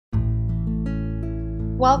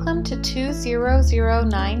Welcome to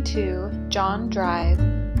 20092 John Drive,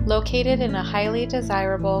 located in a highly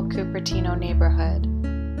desirable Cupertino neighborhood.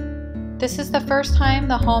 This is the first time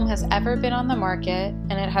the home has ever been on the market,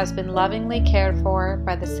 and it has been lovingly cared for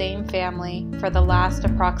by the same family for the last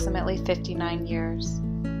approximately 59 years.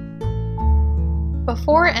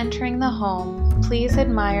 Before entering the home, please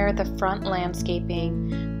admire the front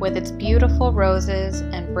landscaping with its beautiful roses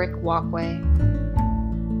and brick walkway.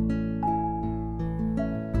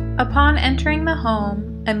 Upon entering the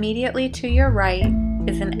home, immediately to your right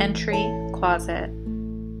is an entry closet.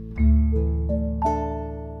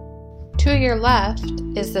 To your left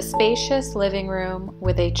is the spacious living room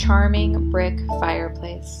with a charming brick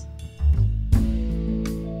fireplace.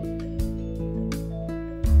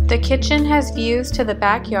 The kitchen has views to the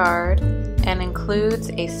backyard and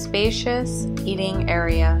includes a spacious eating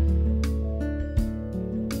area.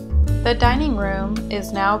 The dining room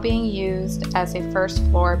is now being used as a first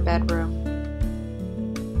floor bedroom.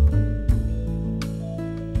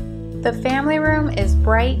 The family room is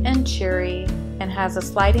bright and cheery and has a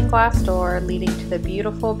sliding glass door leading to the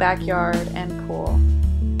beautiful backyard and pool.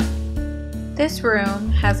 This room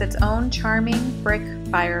has its own charming brick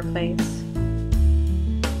fireplace.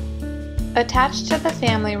 Attached to the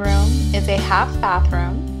family room is a half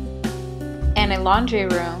bathroom and a laundry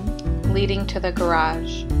room leading to the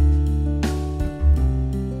garage.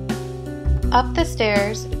 Up the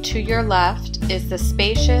stairs to your left is the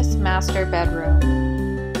spacious master bedroom,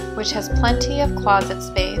 which has plenty of closet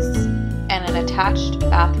space and an attached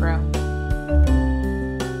bathroom.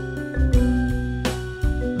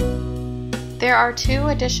 There are 2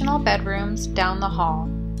 additional bedrooms down the hall.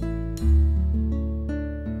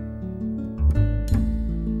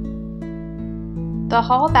 The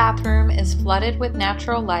hall bathroom is flooded with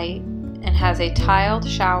natural light and has a tiled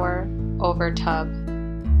shower over tub.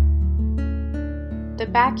 The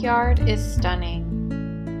backyard is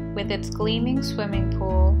stunning, with its gleaming swimming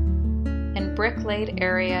pool and brick-laid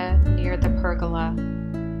area near the pergola.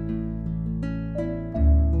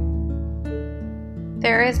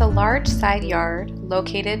 There is a large side yard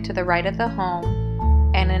located to the right of the home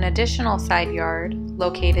and an additional side yard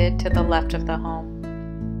located to the left of the home.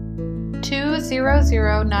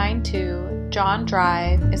 20092 John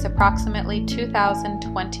Drive is approximately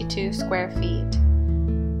 2,022 square feet.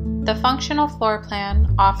 The functional floor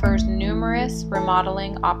plan offers numerous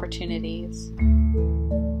remodeling opportunities.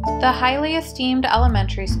 The highly esteemed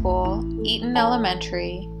elementary school, Eaton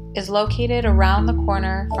Elementary, is located around the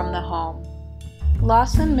corner from the home.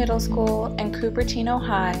 Lawson Middle School and Cupertino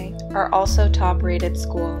High are also top-rated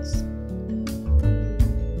schools.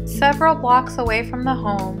 Several blocks away from the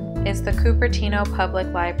home is the Cupertino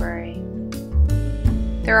Public Library.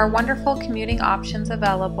 There are wonderful commuting options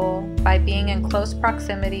available by being in close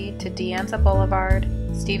proximity to De Anza Boulevard,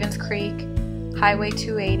 Stevens Creek, Highway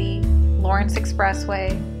 280, Lawrence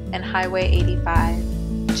Expressway, and Highway 85.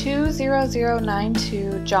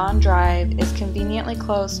 20092 John Drive is conveniently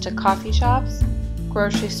close to coffee shops,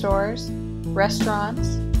 grocery stores,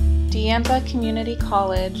 restaurants, De Anza Community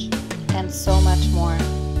College, and so much more.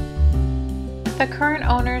 The current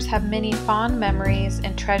owners have many fond memories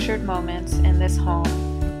and treasured moments in this home,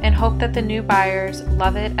 and hope that the new buyers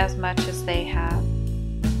love it as much as they have.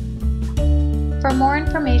 For more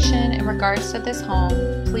information in regards to this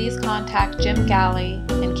home, please contact Jim Galli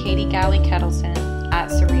and Katie Galli Ketelsen at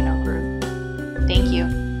Sereno Group.